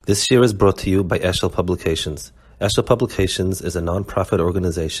This year is brought to you by Eshel Publications. Eshel Publications is a non-profit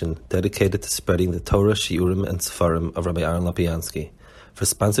organization dedicated to spreading the Torah, Shiurim, and Sefarim of Rabbi Aaron Lapiansky. For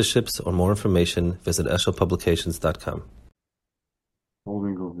sponsorships or more information, visit eshelpublications.com.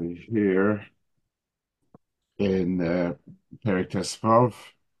 Holding over here in Perek Tesvav.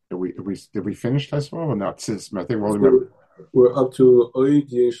 Did we finish Tesvav or not? Since I think we're up to Oid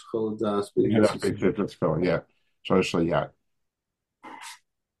Yesh Chol Das. Yeah. Yeah.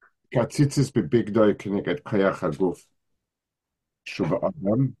 Katzitzis bebigdoi keneged koyach haguf shuba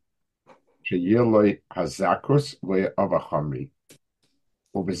Olam sheyiloi hazakus loy avachamri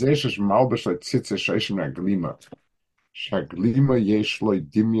ubezesh malbesh letzitzis shoishim naglima shaglima yesh loy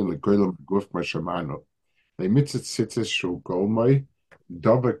dimyan legoylam guf mashamano lemitzit tzitzis shu golmoi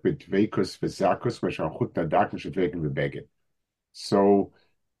dovek betvekus vizakus mashamchut nadak mishadveken vebeged. So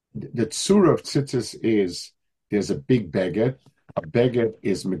the tzura of tzitzis is there's a big beged. A beged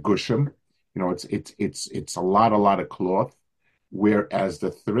is megushim, it's a lot of cloth, whereas the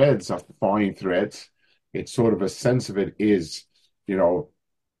threads are fine threads. It's sort of a sense of it is,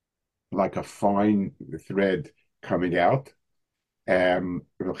 like a fine thread coming out. So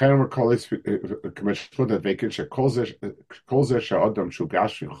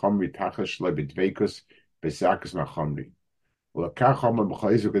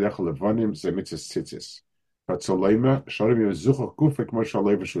but Solema, Shalom Yuzuch Gufik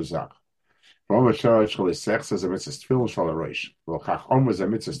Moshaleva Shuzach. From a church, Sech as a mitzvah film Shalarosh. Chachom was a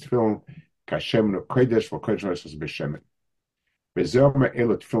mitzvah film, Kashem no Kodesh, for Kodesh was Beshemen. Bezerma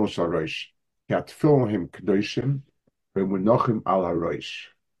Elot film Shalarosh. Kat film him Kedoshim, Remunochim al Harosh.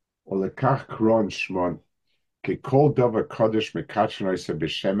 Olekach Kron Shmon, Ke Kol Dava Kodesh Mekachanois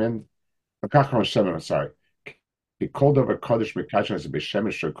Beshemen. Olekach Kron Shemen, sorry. Ke Kol Dava Kodesh Mekachanois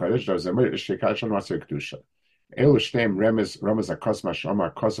Beshemen Shor Kodesh, there was a mitzvah Shekachon Maser Kedusha. Elu shneim remez akos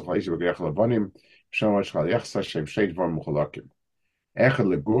mashama akos chayis v'gerech levonim shama shchal yachsa shem sheit vom muchalakim. Echad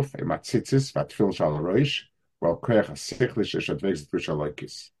leguf ematzitzis vatfil shal roish while koyach hasichlish shadvegs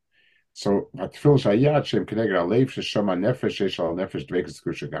t'kushaloikis. So vatfil shayad shem keneged alev sheshama nefesh shal nefesh dvegs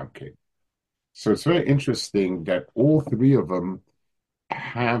t'kushagamke. So it's very interesting that all three of them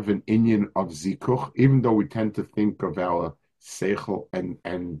have an inyan of zikuch, even though we tend to think of our seichel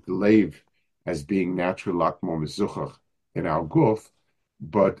and leiv as being natural lakmo mezuchach in our guf,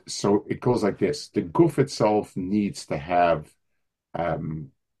 but so it goes like this: the guf itself needs to have a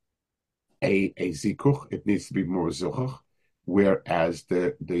zikuch; it needs to be more zuchach, whereas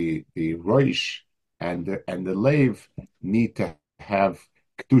the roish and the leiv need to have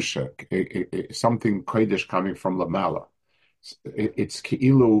kedusha, something kodesh coming from lamala. It's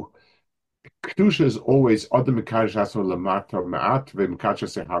keilu. Kedusha is always adam mekadosh aso lamata ma'at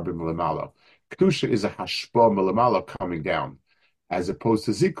v'mekadosh sehabim lamala. Kedusha is a hashpa melamala coming down, as opposed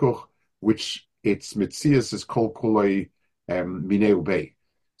to zikuch, which its mitzias is kol koloi minei ubei.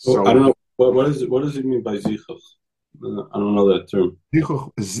 So I don't know what is it. What does it mean by zikuch? I don't know that term.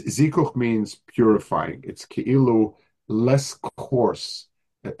 Zikuch means purifying. It's keilu less coarse.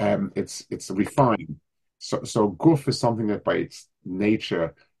 It's refined. So guf is something that by its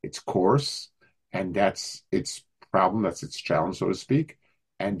nature it's coarse, and that's its problem. That's its challenge, so to speak.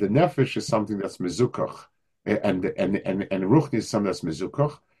 And the nefesh is something that's mezukach, and ruchni is something that's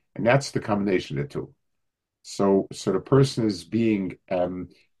mezukach, and that's the combination of the two. So the person is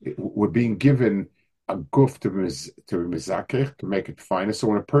we're being given a guf to mezakech to make it finer. So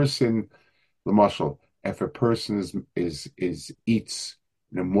when a person, l'mashal, if a person is eats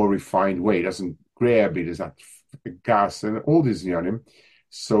in a more refined way, doesn't grab, it is not gas and all these yanim,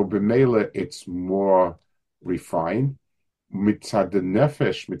 so b'meila it's more refined. Mitzad the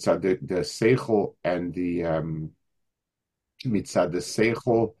nefesh, mitzad the seichel and the mitzad the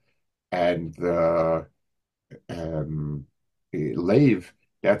seichel and the leiv.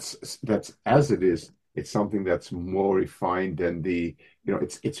 That's as it is. It's something that's more refined than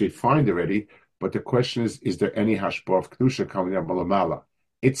it's refined already. But the question is there any hashpah of kedusha coming down malamala?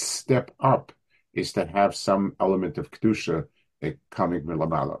 Its step up is to have some element of kedusha coming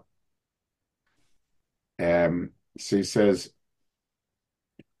malamala. So he says,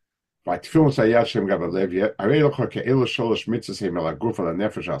 like tefillin shayad shem gavalevia, arei locha ke'elu sholosh mitzvos he melaguf al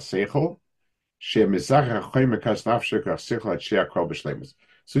nefesh al seichel, she mizach hachoyim mekas nafshek al seichel at shea kol b'shleimus.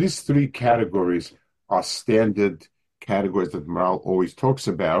 So these three categories are standard categories that Maral always talks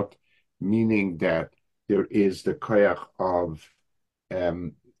about, meaning that there is the koyach of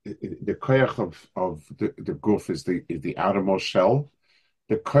the guf is the outermost shell.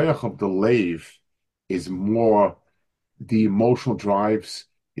 The koyach of the leiv is more the emotional drives,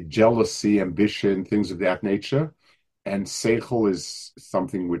 jealousy, ambition, things of that nature. and seichel is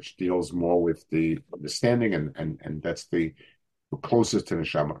something which deals more with the understanding, and that's the closest to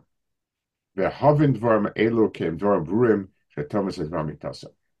neshama. Ve'havin dvarim elu ke'em dvarim brurim she'tomas es dvarim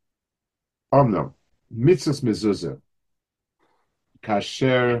mitasa. Omnam mitzvos mezuzah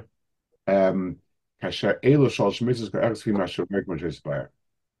kasher kasher elu shalosh mitzvos ka'eres k'fi masher meg moshe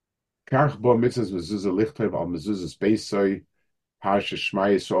kach bo mitzvos mezuzah lichtov al mezuzahs beisoi parsha shma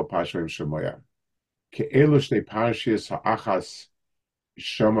Yisrael parsha mem shemoya ke'elu shnei parshiyos ha'achas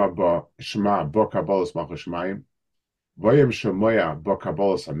shema bo kabbalas malchus shemayim vayem shemoya bo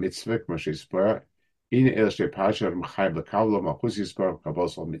kabbalas ha'mitzvah moshe yisbar in el shnei parsha m'chayv l'kavlo malchus yisbar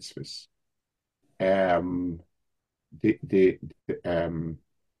kabbalas ha'mitzvahs. The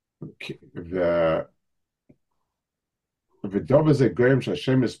V'dova ze goyim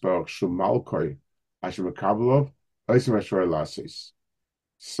sh'Hashem yisbarach shu malkoi asher mekabelov oisim asher lasis.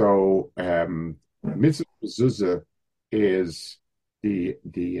 So mitzvah mezuzah is the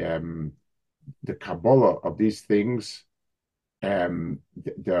Kabbalah of these things. It's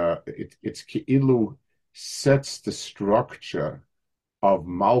keilu sets the structure of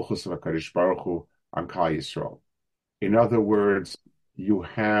Malchus of HaKadosh Baruch Hu on Klal Yisrael. In other words, you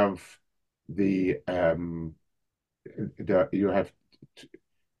have the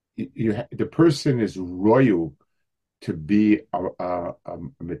person is royal to be a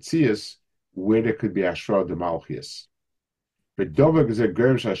Metzias where there could be Ashra de Malchias. But Dovak is a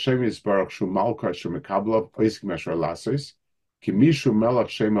Germ Hashem Yisbarach Shu Malka Shu Mekablav Oiskim Ashra Lasos Kimishu Melach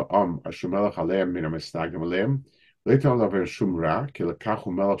Shema Ashu Melach Aleim Min HaMesnagim Aleim Leiton Laver Shum Ra Ki Lekachu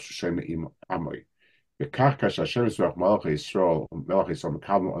Melach Shu Shema Amoy V'kach Kash Hashem Yisbarach Melach Yisrael Melach Yisrael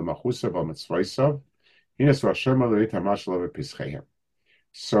Mekablav Al Machusav Al Mitzvaysav Hines Hashem Leit Hamash Lever Pischeihem.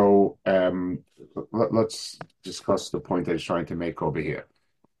 So let's discuss the point that he's trying to make over here.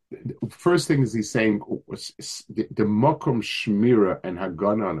 First thing is he's saying the Mokum Shmira and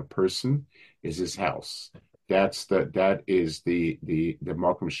Hagana on a person is his house. That is the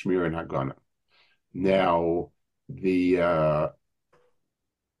Mokum Shmira and Hagana. Now the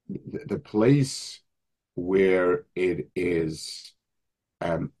place where it is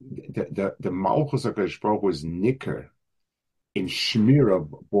the Malchus HaKadosh Baruch Hu is Nicker in Shmira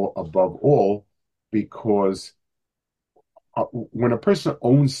above all, because when a person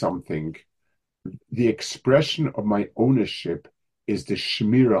owns something, the expression of my ownership is the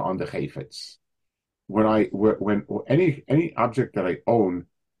Shmira on the Chayfetz. When any object that I own,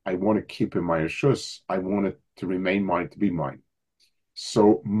 I want to keep in my Rishus, I want it to remain mine, to be mine.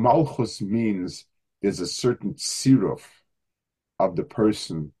 So Malchus means there's a certain tziruf of the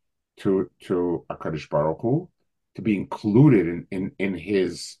person to HaKadosh Baruch Hu, to be included in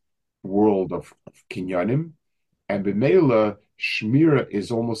his world of kinyanim, and b'meila shmira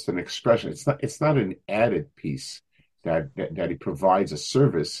is almost an expression. It's not an added piece that he provides a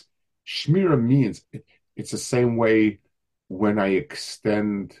service. Shmira means it's the same way when I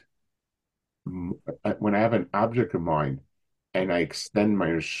have an object of mine and I extend my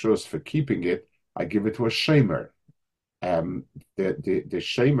reshus for keeping it, I give it to a shamer. The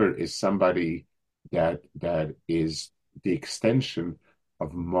shamer is somebody that is the extension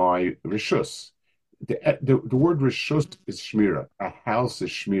of my rishus. The word rishus is shmira. A house is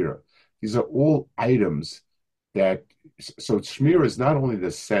shmira. These are all items that. So shmira is not only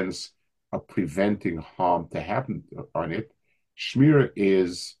the sense of preventing harm to happen on it. Shmira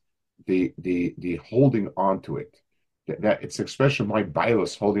is the holding on to it. That it's expression of my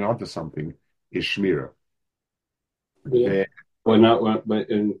bias holding on to something is shmira. Yeah. Why not?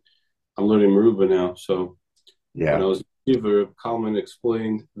 And I'm learning Meruba now, so yeah. When I was a giver, Kalman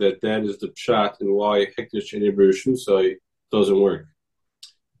explained that is the pshat and why Hektish and Shusai doesn't work.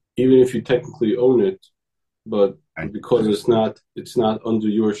 Even if you technically own it, but because it's not under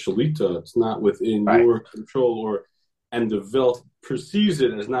your shalita, it's not within your control, and the Velt perceives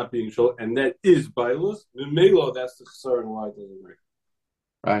it as not being controlled, and that is bias. The Melo, that's the chesar and why it doesn't work.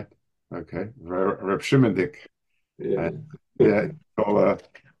 Right. Okay. Reb Shimon Dik. Yeah.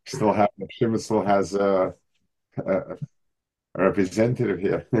 Still has a representative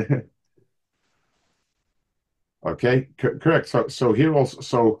here. Okay, correct. So here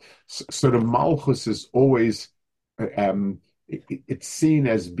also, so the Malchus is always it's seen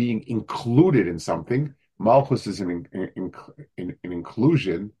as being included in something. Malchus is an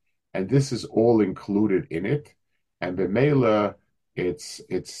inclusion, and this is all included in it. And B'meila,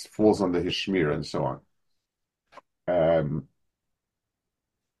 it's falls under his shmir and so on.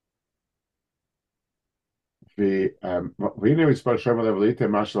 We know it's about Shem Levelite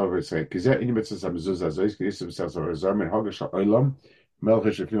Mashal over say Kizet in Mitzvah Mezuzah Zois Kinis themselves over Zom and Hogash Olam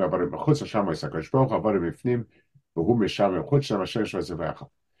Melchish Ifnim Avarim B'chutz Hashem Yisakash Baruch Avarim Ifnim והוא משם מחוץ שם השם של הזבח.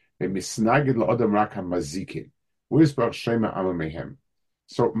 ומסנגד לאדם רק המזיקים. הוא יסבר שם העם מהם.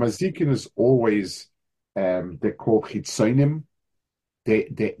 So mazikin is always they're called chitzonim.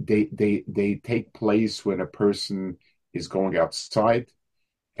 They take place when a person is going outside.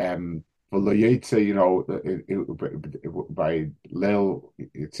 You know, by Leil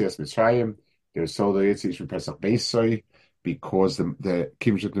Yitzias Mitzrayim, there's so the Yitzias from Pesach Beisoi, because the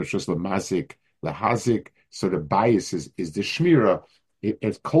Kimshut Nushus Lamazik Lahazik. So the bias is the Shmira.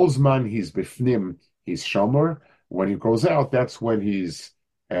 If Kolzman he's Bifnim, he's Shomer. When he goes out, that's when he's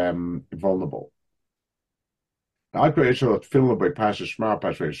vulnerable.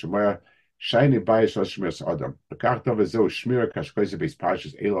 Shiny bias Shmiras Adam. The Kachtav is those Shmira Kashkoise base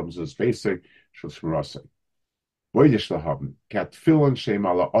Pashas Elam Zuz basic Shul Shmirasai. Voidish Lahaben, Kat Filon Shem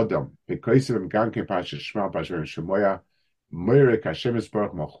ala Adam, because of him Ganke Pashas Shma Pashas Shemoya, Moira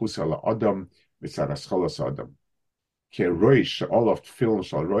Kashemisberg Malchus ala Adam, Mitzaras Cholas Adam. Ke Roish, all of Filon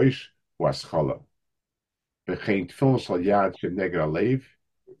Shal Roish, was Chala. Bechain Filon Shal Yad Shenegra Lev,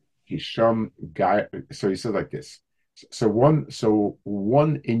 Hisham Guy. So he said like this. So one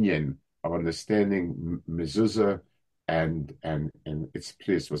Inyan of understanding mezuzah and its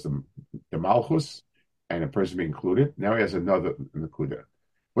place was the malchus and a person being included. Now he has another nekuda.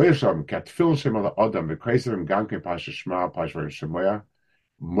 Vayasham katfil shem ala adam v'kreisim ganke pasha shma pasha shemoya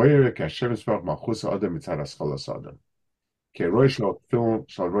moyer kashem esparach malchus adam mitzad ascholas adam ke roish lo film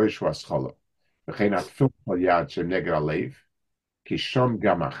shal roish vaschala v'chein atfil shal yad shem neger alev ki sham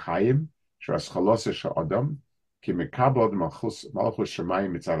gam achayim shascholos shal adam ki mekabod malchus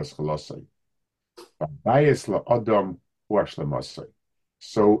shemayim mitzad ascholosai.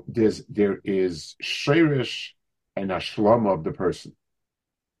 So there is shirish and ashlama of the person.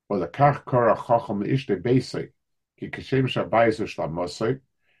 Or the kach kora chacham ishte beisai ki kashem shabayis ushlamosai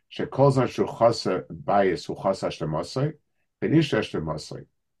shekolzan shuchasa bayis uchasa shlamosai v'nish shlamosai.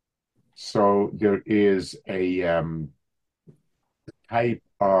 So there is a type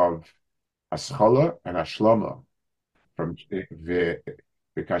of aschala and ashlama from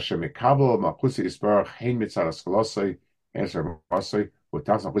because Mekabel Makusi Isbarach Hein Mitzad Aschalosai Answer Masai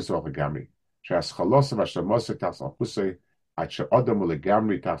Utas Makusi Gamri. Shas Chalosa Vashamosai Tas Makusi at Shadam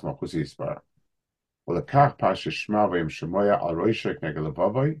Ulegamri Tas Makusi Isbarach. Ulekach Pasha Shma Vayim Shemoya Al Roishek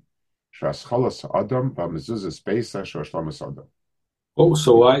Negelavavai Shas Chalos Adam Vamezuzah Spesa Shoshlomas Adam. Oh,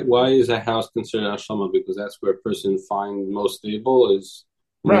 so why is a house considered ashlama? Because that's where a person finds most stable is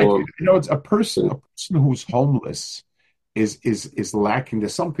right. You know, it's a person who's homeless is lacking.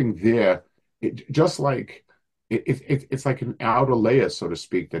 There's something there. Just like it's like an outer layer, so to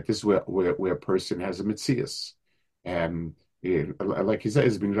speak, that this is where a person has a mitzias. Like he said,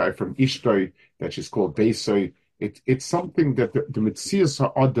 it's been right from Ishtoi, that she's called Beisoi. It's something that the mitzias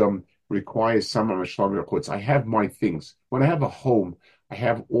Adam requires some Mishlam Yakuts. I have my things. When I have a home, I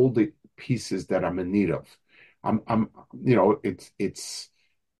have all the pieces that I'm in need of. It's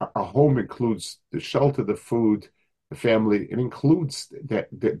a home includes the shelter, the food, the family. It includes that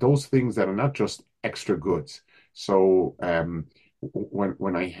those things that are not just extra goods. So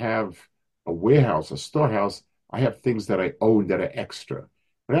when I have a warehouse, a storehouse, I have things that I own that are extra.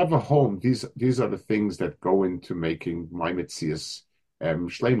 When I have a home, these are the things that go into making my mitzias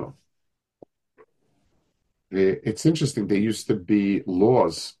shlema. It's interesting. There used to be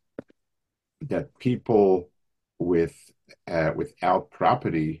laws that people without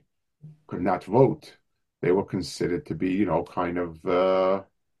property could not vote. They were considered to be, kind of,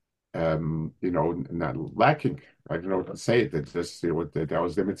 not lacking. I don't know what to say. That just that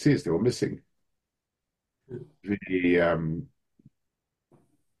was their mitzias. They were missing.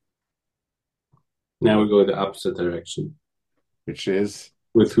 Now we go the opposite direction, which is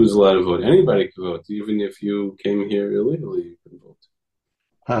with who's allowed to vote. Anybody can vote, even if you came here illegally. You can vote.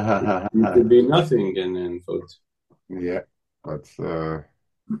 You could be nothing and then vote. Yeah, that's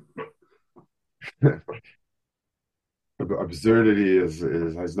absurdity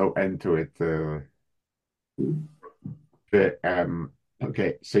has no end to it.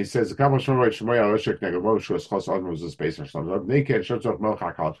 Okay, so he says, "When I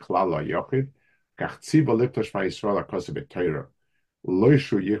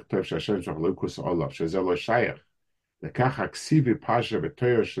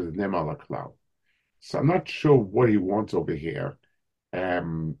So I'm not sure what he wants over here.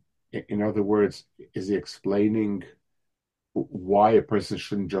 In other words, is he explaining why a person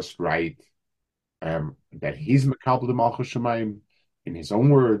shouldn't just write that he's Mekabel the Malchus Shemayim in his own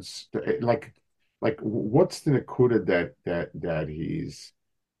words? Like what's the nekuda that he's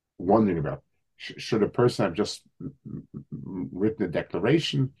wondering about? Should a person have just written a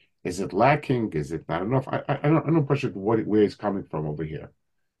declaration Is it lacking? Is it not enough? I don't question where he's coming from over here.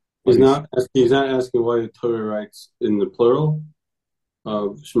 He's not asking why the Torah writes in the plural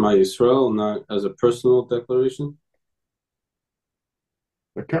of Shema Yisrael, not as a personal declaration.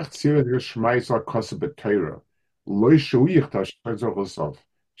 So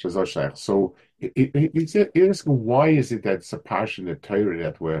he's asking, why is it that it's a passionate Torah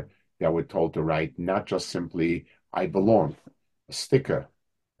that we're told to write, not just simply "I belong," a sticker,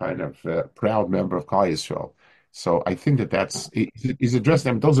 kind of proud member of Klal Yisrael. So I think he's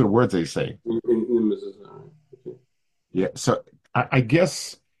addressing them. Those are the words they say. Yeah. So I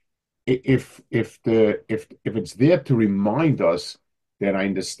guess if it's there to remind us, then I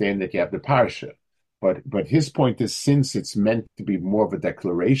understand that you have the parsha. But his point is, since it's meant to be more of a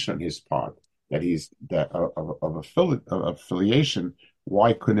declaration on his part that he's of affiliation,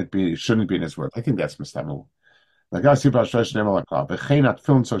 why couldn't it be? Shouldn't it be in his word? I think that's mistamel.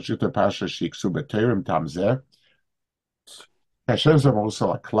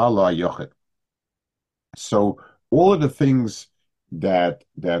 So all of the things that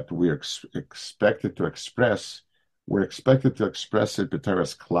we're expected to express, we're expected to express it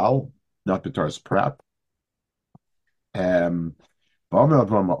b'teres klal, not b'teres prat. So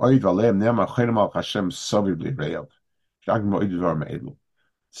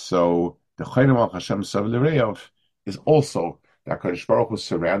the Chayim al Hashem Sav L'Reyav is also that Kadosh Baruch Hu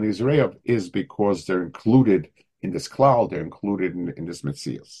surrounding his Reyav is because they're included in this cloud, they're included in this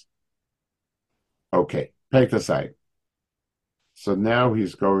Metzias. Okay, take the side. So now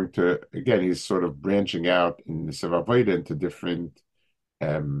he's going to, again, he's sort of branching out in the Nesiv HaAvodah into different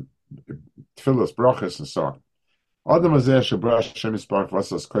tefillos, brachas, and so on. Adam hazeh shebra Hashem yisbarach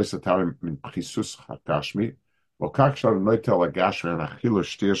v'asas kois hatarim min pchisus hakashmi v'kach shalom noite lagashmi and achilu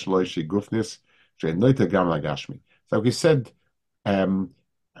shtir shlo ishi gufnis she'en noite gam lagashmi. So he said,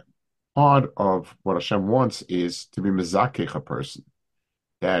 part of what Hashem wants is to be mezakech a person,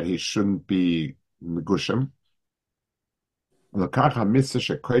 that he shouldn't be megushim. L'kach ha-mitzvah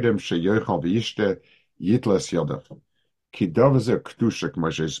shekoidem sheyochal v'yishte yitles yodav ki dov hazeh kedusha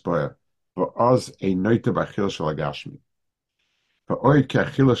k'mo she'yisboya v'oz ein noite b'achil shel hagashmi v'oid ki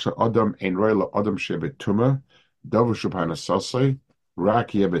achila shel adam ein roi la'adam she'betuma dov shubhanasosei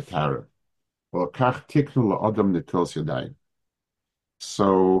rak yeh betara v'l'kach tiknu la'adam nitils yadayim.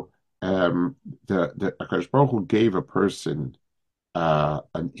 So the HaKadosh Baruch Hu gave a person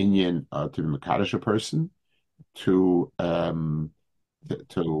an inyan to be mekadosh a person, to that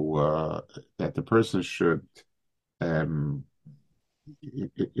the person should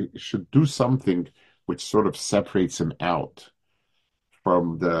it should do something which sort of separates him out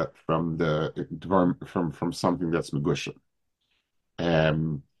from something that's megushim.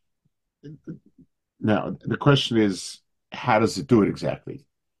 Now the question is, how does it do it exactly?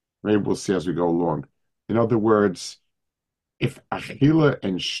 Maybe we'll see as we go along. In other words, if achila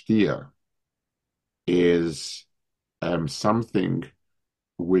and shtia is something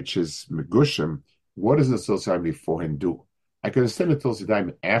which is megushim, what does the Tzil beforehand do? I can understand the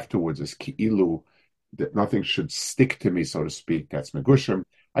Tzil afterwards as ki'ilu, that nothing should stick to me, so to speak. That's megushim.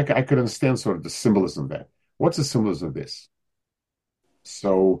 I could understand sort of the symbolism of that. What's the symbolism of this?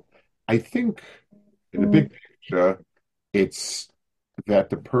 So I think in the big picture, it's that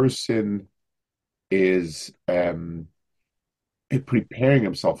the person is preparing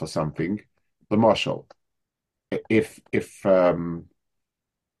himself for something. The marshal, if in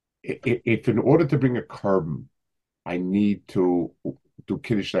order to bring a carbon, I need to do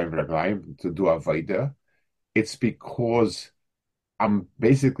kiddush raglayim, to do avodah, it's because I'm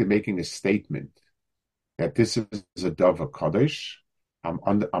basically making a statement that this is a davar kadosh.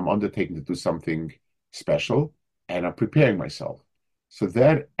 I'm undertaking to do something special, and I'm preparing myself. So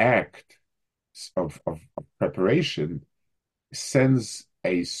that act of preparation sends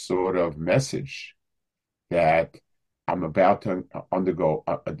a sort of message that I'm about to undergo,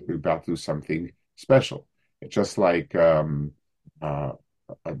 about to do something special. It's just like a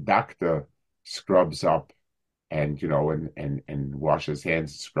doctor scrubs up and washes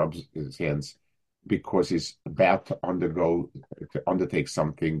hands, scrubs his hands because he's about to undertake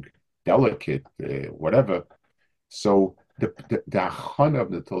something delicate, whatever. So the achana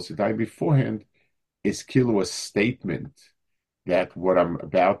of the Tulsi beforehand is a statement that what I'm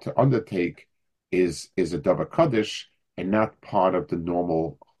about to undertake is a davar kaddish and not part of the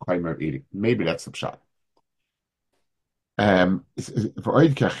normal chaymer eating. Maybe that's the pshat. The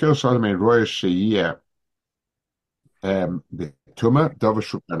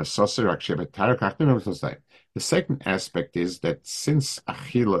second aspect is that since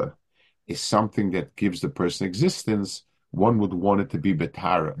achila is something that gives the person existence, one would want it to be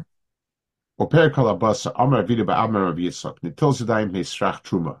betara. Perek Kalabasa, Amar Vida by Amar of Yitzchak, Nitil Zedayim He Srach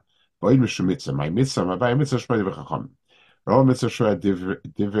Truma, Boid Mishum Mitzvah, my Mitzvah, my Bay Mitzvah Shmei V'chacham, Ro Mitzvah Shmei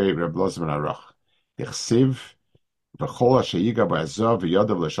Divrei Reb Lozman Arach, Dichsiv, V'chol Asher Yiga B'Azov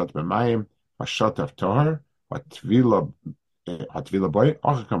V'yodav L'Shot B'mayim, V'Shot of Tohar, V'Tvila Boy,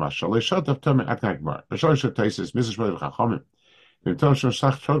 Ochakam Asher L'Shot of Tohar Atnak Bar, V'Shot Shot Taisis, Mitzvah Shmei V'chacham, V'Tom Shon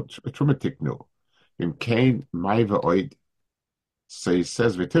Srach Truma Tiknu, V'Im Kain Mai V'Oid. So he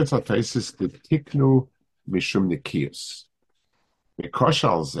says, "V'tirtzat taisis the tiknu mishum nikiyus." Because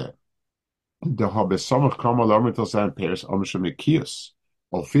alze the habesomach kamal armitel sein peiros mishum nikiyus.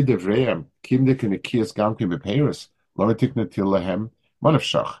 Al fi devreim kim de nikiyus gam kim bepeiros lo tiknu til lehem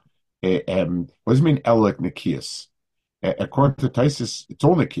manafshach. What does it mean elek nikiyus? According to taisis, it's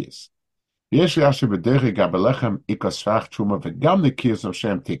all nikiyus. Yesh yasher b'derech gabelechem ikasrach truma v'gam nikiyus of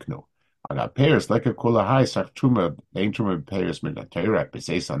shem tiknu. I got pairs like a kula high sach truma ein truma pairs min atayra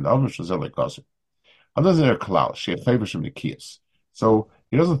beseis an oven shazel koser. Doesn't there klal she favors from nikiyas. So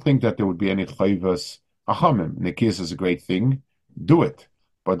he doesn't think that there would be any chayvas ahamim. Nikiyas is a great thing, do it.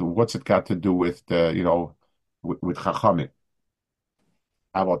 But what's it got to do with the with chachamim?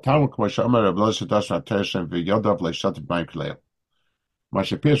 Aval tamu k'mo she'omer Reb Loz shedash v'atereshem v'yodav leishat b'mayim.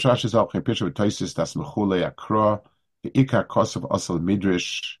 Mashe pish Rashi zalchem pish v'toisis das mechule akroa v'ikar kosav asal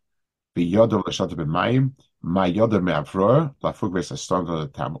midrash. V'yodov l'shot b'mayim, ma yodov me'avror, la'fug v'es ha'stogel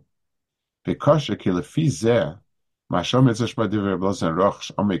l'tamu. V'kosher ki lefi zeh, ma shom mitzvah shma divrei Reb Loz roch,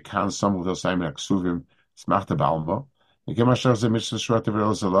 sh'omei kan som v'dol saim l'ksuvim, smachta ba'almo, v'kem asher ze mitzvah shma divrei Reb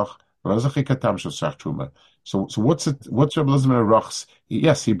Loz roch, v'lozach ikatam shel srach truma. So what's Reb Loz roch's?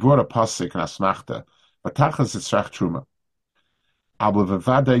 Yes, he brought a pasuk and a smachta, but tachas it's srach truma. Aber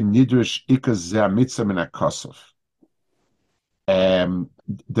v'vadai nidrish ikas zeh mitzvah min ha'kosov.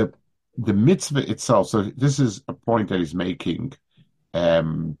 The mitzvah itself, so this is a point that he's making.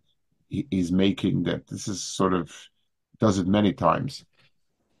 He's making that this is sort of, does it many times.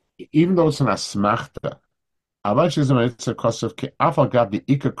 Even though it's an asmachta, it's a cost of afal gab the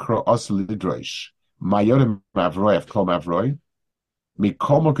ikakro os lidroish, mayodim mavroi of kol mavroi,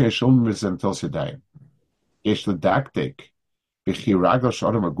 mikomo keshum mizentel sedayim. Yesh ledaktik, b'chiragel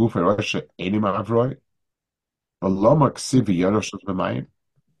shodom aguf erosh eni mavroi, v'loma ksiv yorosh b'mayim.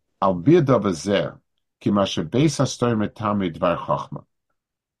 Al biadav azer, ki mashe beis hastoy metami dvar chachma.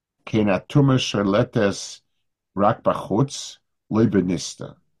 Kein atuma sherletes rak bachutz, loy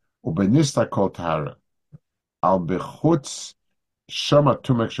benista. U benista kol tahara. Al bechutz shama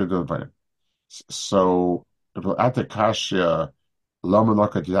tumek shedul vanim. So, at the kasha, lama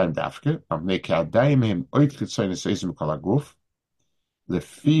loka didayim dafke, am neki adayim him oit chitzoy nesezim kol aguf,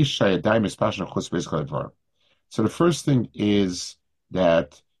 lefi shayadayim espashon chutz beis kol advar. So the first thing is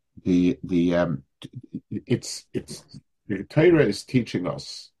that the Torah is teaching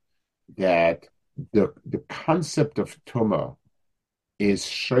us that the concept of tuma is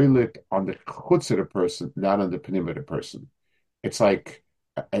sholit on the chutz of the person, not on the panim of the person. It's like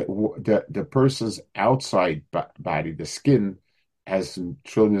the person's outside body, the skin, has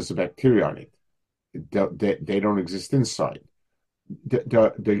trillions of bacteria on it. They don't exist inside.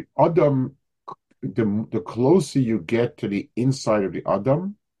 The Adam, the closer you get to the inside of the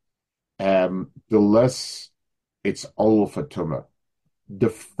Adam, the less it's all for tumah. The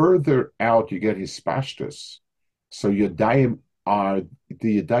further out you get his pashtus, so yadayim are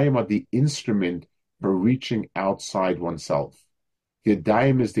the instrument for reaching outside oneself.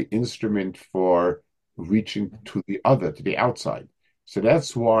 Yadayim is the instrument for reaching to the other, to the outside. So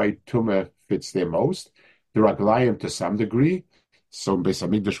that's why tumah fits there most. The raglayim to some degree. So in Beis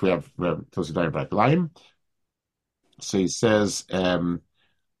Hamikdash we have raglayim. So he says. So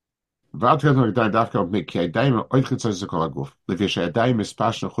the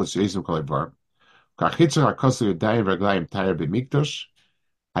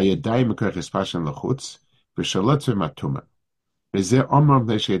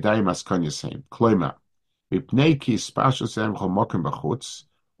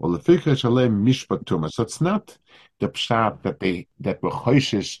it's not the pshat that were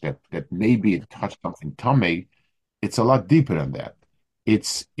choishish that maybe it touched something tummy. It's a lot deeper than that.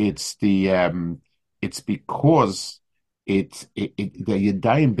 It's because the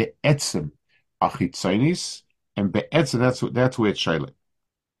yadayim be'etzem achitzonis, and be'etzem that's where it's shayla.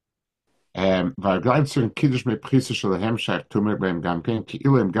 V'arglayim tzur kiddush me'prisa shalahem shach tumer be'em gamken ki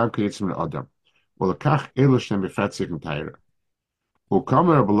ilim gamken yitzim le'adam. V'lekach elu shem b'fratzik n'tayra.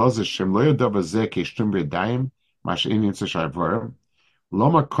 U'kamer abelazah shem lo yodav azeh k'ishtum be'yadayim mash in yitzah shayvorim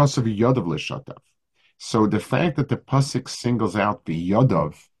loma kosav yodav l'shatav. So the fact that the pasuk singles out the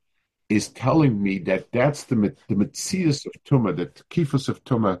Yodov is telling me that that's the metzius of Tumah, the kifus of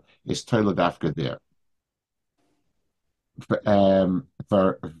Tumah is Toiled Afka there.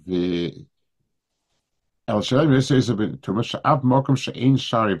 For the El Shalem says about Tumah, Sha'ab Mokum Sha'in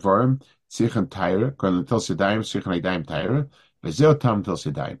Shari Vorim, Sichen Taira, Kwan Tel Sidaim, Sichen Edaim Taira, Vezel Tam Tel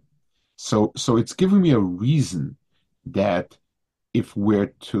Sidaim. So it's giving me a reason that if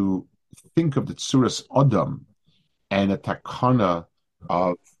we're to think of the Tsuras Adam and a takana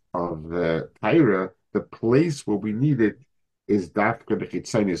of the Taira, the place where we need it is dafka the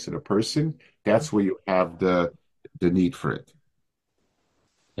chitzonius in a person. That's where you have the need for it.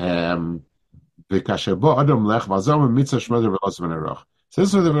 So this is what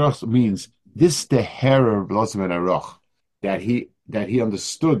the means. This the Herer Blossom and Aroch that he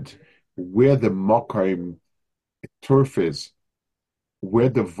understood where the Mokaim turf is, where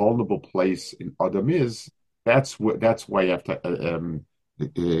the vulnerable place in Adam is. That's why you have to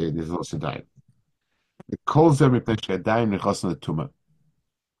Nesiv. It calls them if they shadaim nechosna tuma.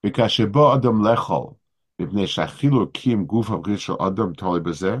 Because sheba Adam lechol if they shachilu kim guf of grishal Adam toli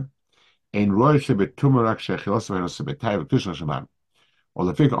bezer ein roy shebet tuma rak shachilos v'eno sebetay v'kishna shemam. Or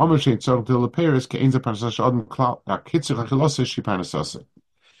the figure omer shein tzorg til the pairs kein ze panasas Adam klal rak hitzich achilos she panasas.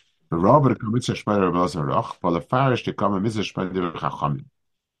 The robber commits a shmeider of Elazar Roch, while the farish to come a mitzvah shmeider of Chachamim.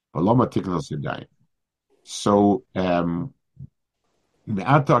 But loma tiklos yadayim. So,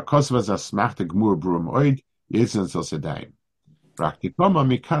 Me'ata kosvas asmachte gmur brum oid, yetzen zel sedaim. Praktikoma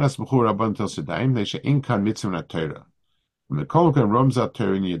mikanas b'chur rabban tel sedaim, leisha inkan mitzvah na Torah. Mekolkan romza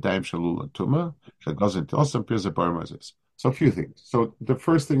Torah in yadayim shalul atuma, shagazin telsam pirza bar Moses. So a few things. So the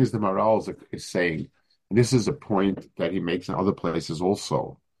first thing is the Maral is saying, and this is a point that he makes in other places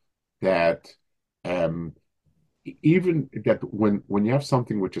also, that even that when you have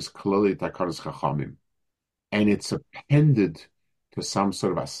something which is clearly takanas chachamim, and it's appended to some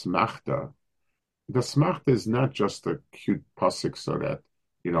sort of a smachta, the smachta is not just a cute pasuk so that,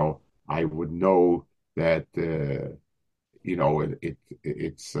 I would know that,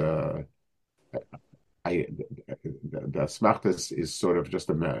 it's the smachta is sort of just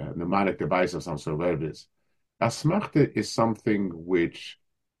a mnemonic device of some sort of whatever it is. A smachta is something which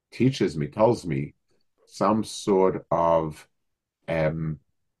teaches me, tells me some sort of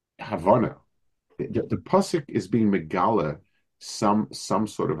havana. The pasuk is being megala some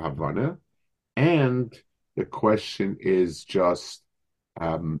sort of havana, and the question is just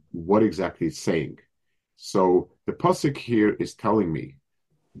what exactly it's saying. So the pasuk here is telling me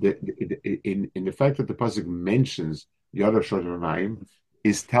that in the fact that the pasuk mentions Yadav Shloshim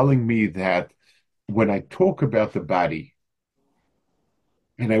is telling me that when I talk about the body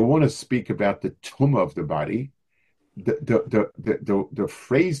and I want to speak about the tumah of the body, the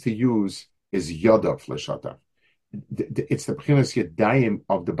phrase to use is Yadav L'Shatav. It's the P'chinas Yadayim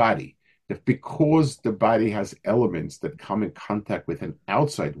of the body. That because the body has elements that come in contact with an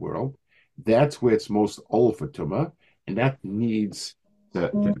outside world, that's where it's most old for Tumah, and that needs the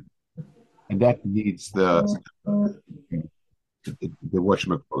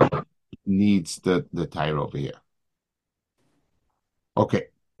whatchamacallit, needs the tire over here. Okay.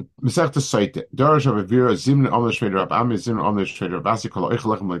 Mesech the Seite. Darash of Avira Zimna Omnish Trader Rab Ami Zimna Omnish Trader Rab Asi Kol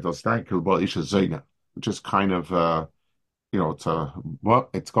Eichelechem Leidostai Kilbal Isha Zayna, which is kind of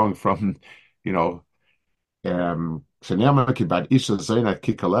it's going from Shenema Ki Bad Isha Zayna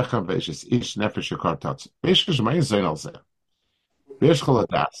Kikalecha Veishis Ish Nefesh Yakar Tats Veishis May Zayn Al Zeh Veish Chol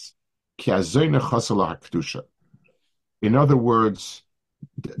Adas Ki Azayna Chasala HaKdusha. In other words,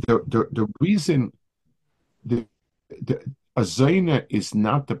 the reason a zayna is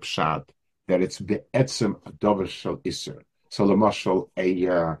not the pshat that it's be'etzem a davar shel iser. So l'mashal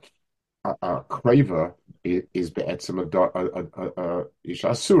a kreva is be'etzem a isha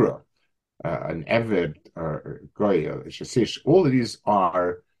asura, an eved or goy, isha sish. All of these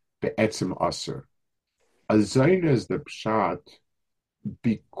are be'etzem asur. A zayna is the pshat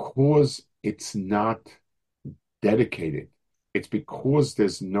because it's not dedicated. It's because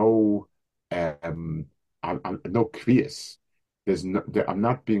there's no no kviyas. I'm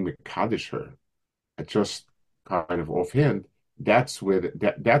not being mekadosh her. I just kind of offhand. That's where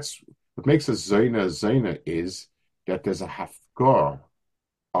that's what makes a zayna is that there's a hafgar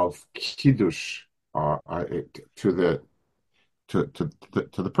of kiddush to the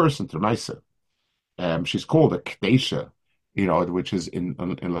person, to the maisa. She's called a k'desha, which is in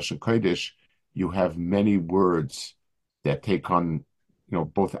Lashon Kodesh. You have many words that take on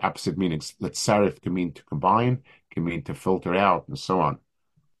both opposite meanings. Letzarif can mean to combine, can mean to filter out, and so on.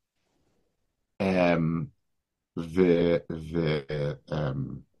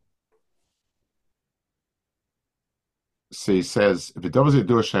 So he says, "V'dovas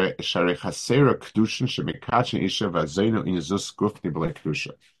yedu sharei chasera kedushin shemikachin isha v'azaynu in zus gufni b'lei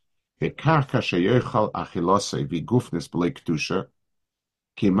kedusha. V'kach kasheyochal achilosei v'gufnis b'lei kedusha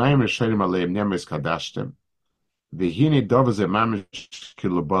ki mayim rishonim aleim nemes kadashtem v'hine dovas emamish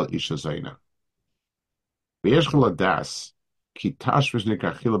kilubal isha zayna. V'yesh chol adas ki tashvish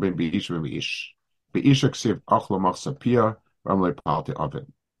nikachila ben b'ish ben b'ish b'isha ksiv achlo machsapia v'am le palti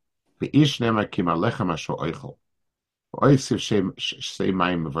oven v'ish nema ki malechem asho oichel v'oiksiv shei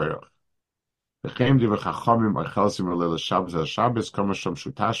mayim mevorach. V'cheim divrei chachamim achelsim v'leil Shabbos al Shabbos kama sham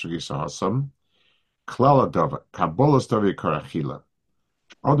shutash v'gisahasam klal adava kabolas davi karachila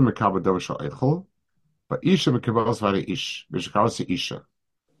adam mekabel davar shal eichel but isha mekabel v'ari ish v'shakavas isha.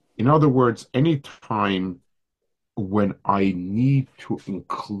 In other words, any time when I need to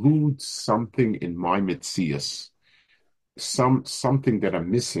include something in my mitzias, something that I'm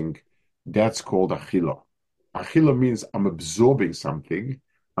missing, that's called achila. Achila means I'm absorbing something,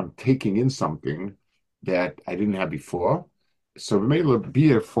 I'm taking in something that I didn't have before. So Mela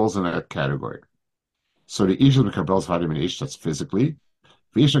beer falls in that category. So the Isha Mekabel's vitamin Ish, that's physically.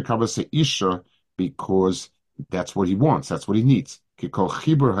 Isha Mekabel's the Isha because that's what he wants, that's what he needs. Kikol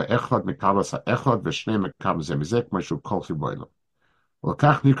Chibur ha'echad Mekabel's ha'echad v'shnei Mekabel zemizek mashu kol chiboilo.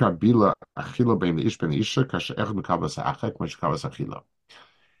 L'kach nikra bila achila bein the Ish ben the Isha kasher echad Mekabel's ha'achek mashu Mekabel's achila.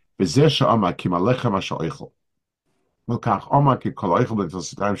 V'zeh she'ama ki malechem asher oichel. L'kach oma ki kol oichel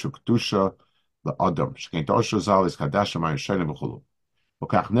b'n'tosidayim shu kedusha l'adam. Shkein toshu zal is kadash amayim shenim v'chulu.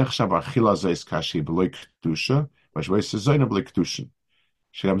 L'kach nechshav achila zeis kashi b'loi kedusha v'shvei sezoyna b'loi kedushin.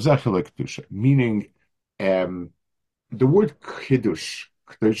 Shegam zeh achila kedusha. Meaning, the word kiddush,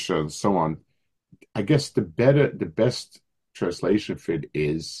 kedusha, and so on, I guess the best translation for it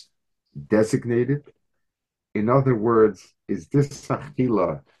is designated. In other words, is this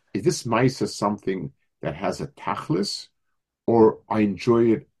achila, is this maisa something that has a tachlis, or I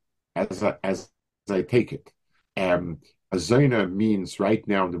enjoy it as I take it? A zayna means right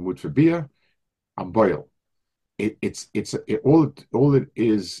now in the mood for beer, I'm boil. All it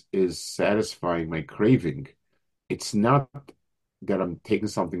is satisfying my craving. It's not that I'm taking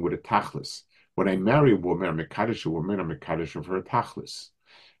something with a tachlis. When I marry a woman, I'm a kaddish for a tachlis.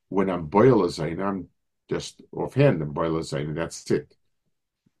 When I'm boil a zayna, I'm just offhand, I'm boil a zayna, that's it.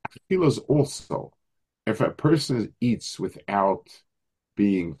 Achila is also, if a person eats without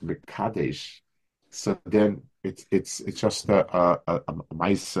being mekadesh, so then it's just a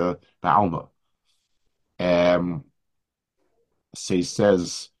maisa ba'alma. So he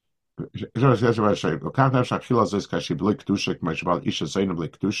says, so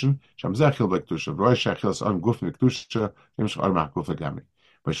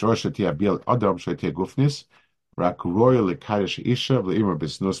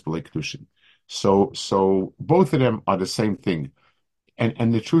both of them are the same thing.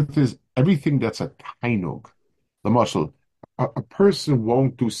 And the truth is, everything that's a tainug, the muscle, a person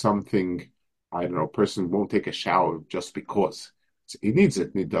won't do something, I don't know, a person won't take a shower just because he needs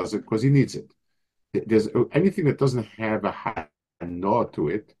it, and he does it because he needs it. There's anything that doesn't have a hana to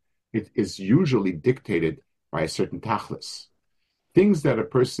it, it is usually dictated by a certain tachlis. Things that a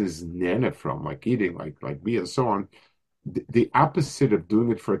person is nana from, like eating, like me and so on, the opposite of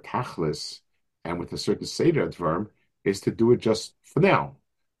doing it for a tachlis and with a certain seder adverm is to do it just for now,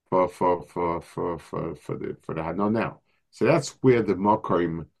 for the hana now. So that's where the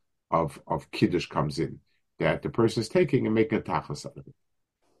makom of kiddush comes in, that the person is taking and making a tachlis out of it.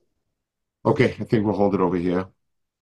 Okay, I think we'll hold it over here.